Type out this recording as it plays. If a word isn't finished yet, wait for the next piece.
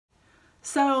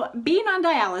So being on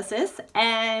dialysis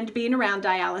and being around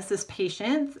dialysis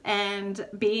patients and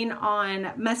being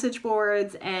on message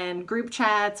boards and group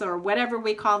chats or whatever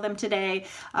we call them today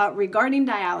regarding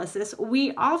dialysis,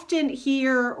 we often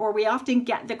hear or we often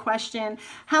get the question,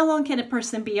 how long can a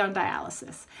person be on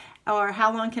dialysis? Or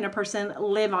how long can a person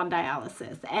live on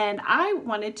dialysis? And I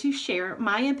wanted to share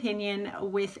my opinion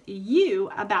with you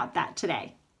about that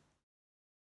today.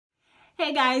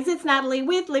 Hey guys, it's Natalie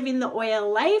with Living the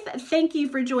Oil Life. Thank you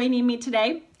for joining me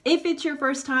today. If it's your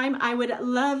first time, I would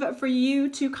love for you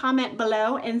to comment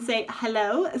below and say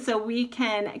hello so we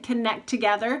can connect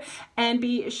together, and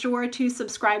be sure to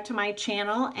subscribe to my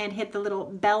channel and hit the little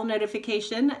bell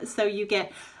notification so you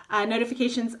get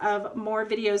notifications of more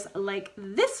videos like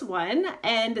this one.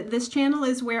 And this channel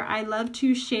is where I love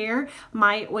to share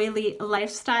my oily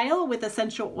lifestyle with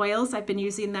essential oils. I've been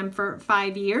using them for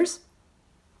 5 years.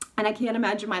 And I can't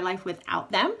imagine my life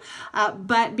without them.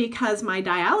 But because my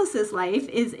dialysis life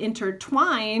is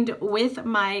intertwined with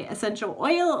my essential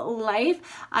oil life,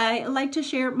 I like to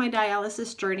share my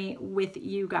dialysis journey with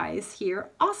you guys here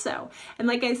also. And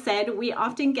like I said, we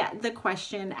often get the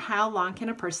question, how long can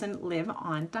a person live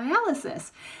on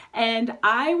dialysis? And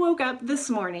I woke up this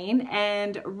morning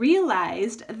and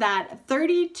realized that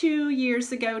 32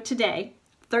 years ago today,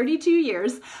 32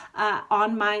 years,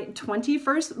 on my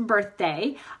 21st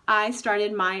birthday, I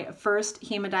started my first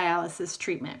hemodialysis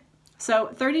treatment. So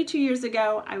 32 years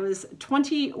ago, I was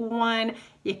 21.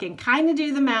 You can kind of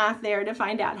do the math there to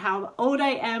find out how old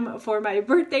I am for my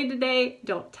birthday today.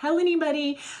 Don't tell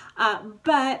anybody,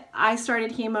 but I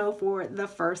started hemo for the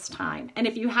first time. And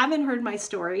if you haven't heard my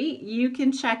story, you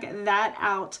can check that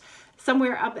out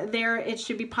somewhere up there. It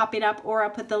should be popping up, or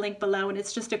I'll put the link below, and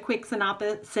it's just a quick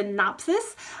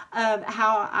synopsis of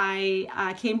how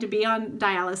I came to be on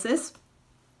dialysis.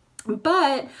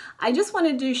 But I just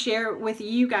wanted to share with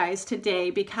you guys today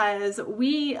because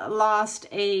we lost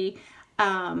a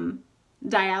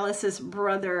dialysis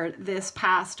brother this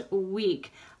past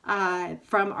week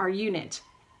from our unit.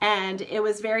 And it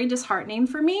was very disheartening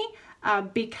for me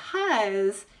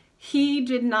because he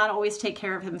did not always take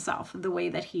care of himself the way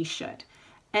that he should.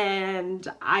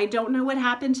 And I don't know what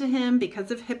happened to him because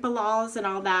of HIPAA laws and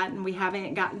all that, and we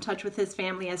haven't gotten in touch with his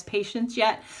family as patients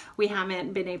yet. We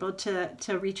haven't been able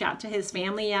to reach out to his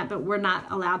family yet, but we're not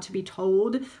allowed to be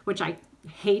told, which I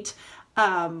hate,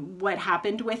 what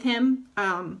happened with him.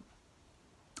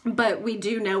 But we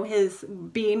do know his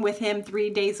being with him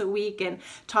 3 days a week and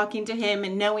talking to him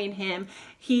and knowing him,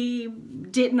 he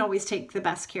didn't always take the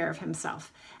best care of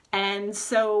himself. And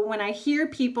so when I hear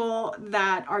people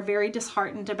that are very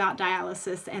disheartened about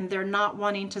dialysis and they're not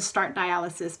wanting to start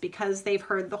dialysis because they've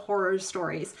heard the horror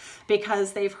stories,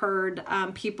 because they've heard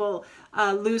people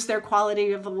lose their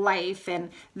quality of life, and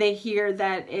they hear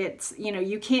that it's, you know,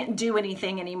 you can't do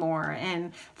anything anymore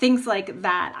and things like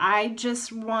that, I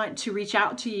just want to reach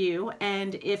out to you.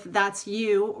 And if that's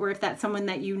you, or if that's someone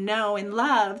that you know and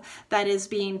love that is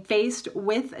being faced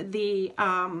with the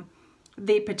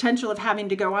potential of having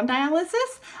to go on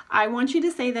dialysis, I want you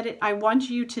to say that I want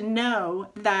you to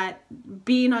know that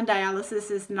being on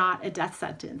dialysis is not a death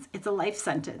sentence. It's a life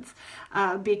sentence.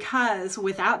 Because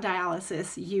without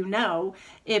dialysis, you know,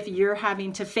 if you're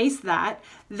having to face that,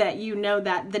 you know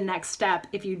that the next step,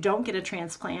 if you don't get a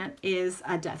transplant, is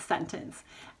a death sentence.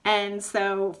 And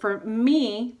so for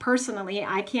me personally,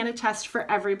 I can't attest for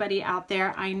everybody out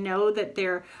there. I know that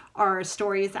there are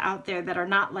stories out there that are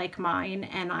not like mine,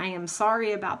 and I am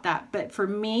sorry about that. But for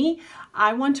me,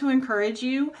 I want to encourage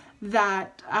you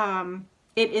that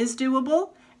it is doable,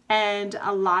 and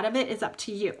a lot of it is up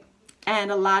to you.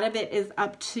 And a lot of it is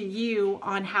up to you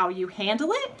on how you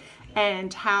handle it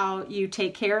and how you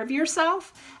take care of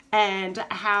yourself, and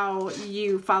how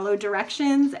you follow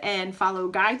directions and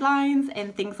follow guidelines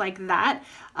and things like that.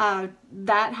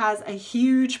 That has a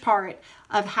huge part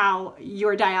of how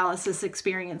your dialysis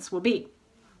experience will be.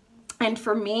 And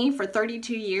for me, for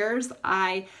 32 years,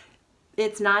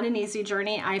 it's not an easy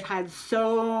journey. I've had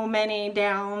so many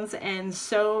downs and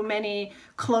so many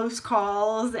close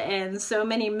calls and so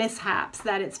many mishaps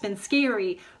that it's been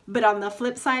scary. But on the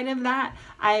flip side of that,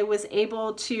 I was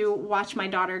able to watch my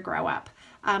daughter grow up.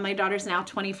 My daughter's now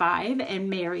 25 and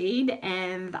married,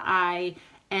 and I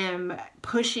am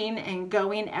pushing and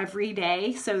going every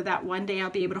day so that one day I'll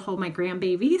be able to hold my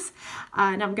grandbabies.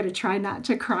 And I'm going to try not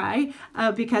to cry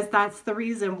because that's the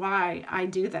reason why I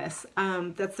do this.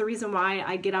 That's the reason why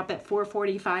I get up at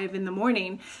 4:45 in the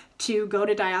morning to go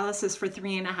to dialysis for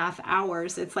 3.5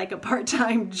 hours. It's like a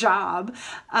part-time job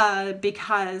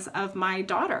because of my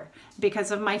daughter,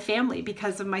 because of my family,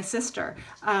 because of my sister,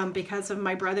 because of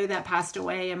my brother that passed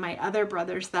away and my other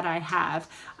brothers that I have.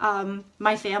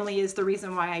 My family is the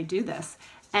reason why I do this.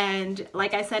 And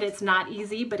like I said, it's not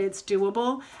easy, but it's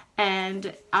doable.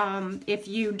 And if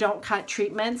you don't cut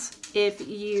treatments, if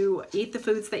you eat the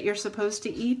foods that you're supposed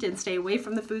to eat and stay away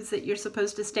from the foods that you're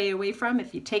supposed to stay away from,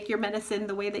 if you take your medicine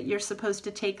the way that you're supposed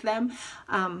to take them,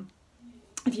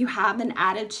 if you have an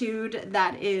attitude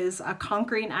that is a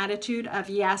conquering attitude of,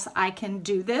 yes, I can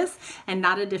do this, and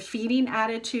not a defeating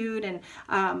attitude, and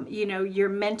you know, your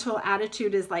mental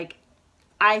attitude is like,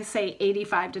 I say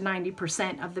 85 to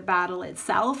 90% of the battle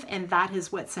itself, and that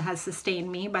is what has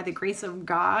sustained me by the grace of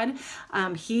God.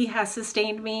 He has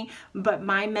sustained me, but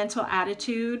my mental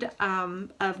attitude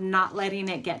of not letting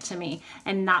it get to me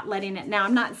and not letting it. Now,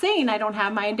 I'm not saying I don't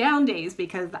have my down days,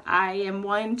 because I am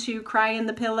one to cry in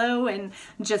the pillow and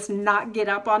just not get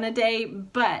up on a day,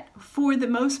 but for the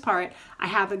most part, I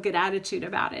have a good attitude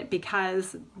about it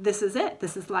because this is it.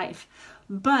 This is life.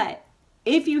 But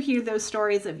if you hear those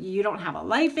stories of you don't have a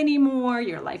life anymore,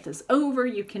 your life is over,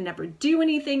 you can never do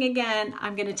anything again,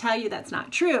 I'm going to tell you that's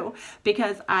not true,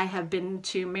 because I have been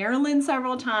to Maryland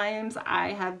several times, I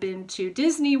have been to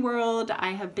Disney World,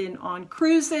 I have been on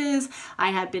cruises,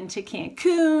 I have been to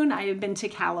Cancun, I have been to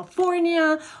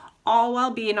California, all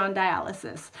while being on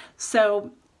dialysis.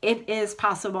 So it is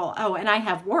possible. Oh, and I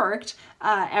have worked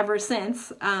ever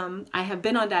since I have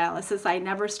been on dialysis. I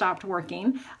never stopped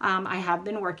working. I have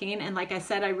been working. And like I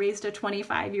said, I raised a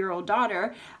 25-year-old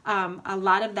daughter, a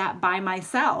lot of that by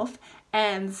myself.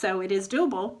 And so it is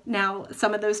doable. Now,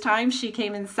 some of those times she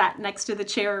came and sat next to the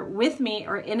chair with me,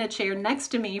 or in a chair next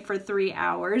to me for 3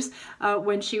 hours.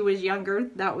 When she was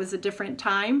younger, that was a different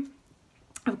time.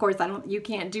 Of course, you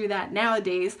can't do that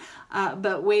nowadays,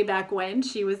 but way back when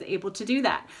she was able to do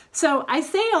that. So I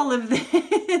say all of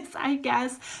this, I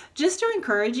guess, just to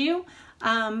encourage you.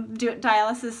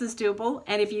 Dialysis is doable.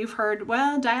 And if you've heard,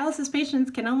 well, dialysis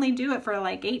patients can only do it for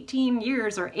like 18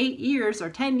 years or 8 years or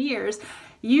 10 years,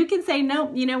 you can say,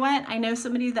 no, you know what? I know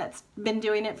somebody that's been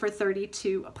doing it for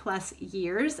 32 plus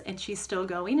years and she's still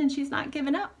going and she's not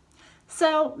giving up.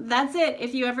 So that's it.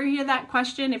 If you ever hear that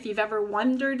question, if you've ever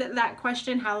wondered that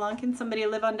question, how long can somebody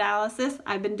live on dialysis?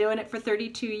 I've been doing it for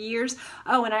 32 years.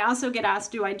 Oh, and I also get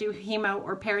asked, do I do hemo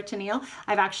or peritoneal?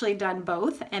 I've actually done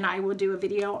both, and I will do a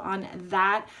video on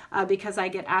that because I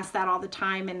get asked that all the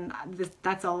time, and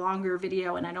that's a longer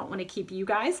video, and I don't want to keep you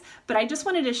guys. But I just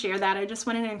wanted to share that. I just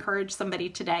wanted to encourage somebody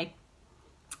today,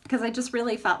 because I just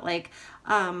really felt like,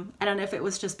 I don't know if it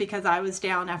was just because I was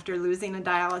down after losing a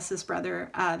dialysis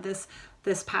brother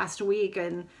this past week,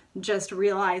 and just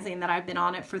realizing that I've been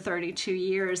on it for 32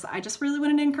 years. I just really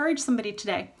wanted to encourage somebody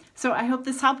today. So I hope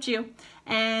this helped you.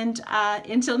 And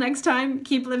until next time,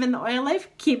 keep living the oil life,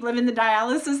 keep living the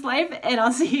dialysis life, and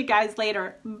I'll see you guys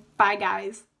later. Bye,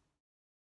 guys.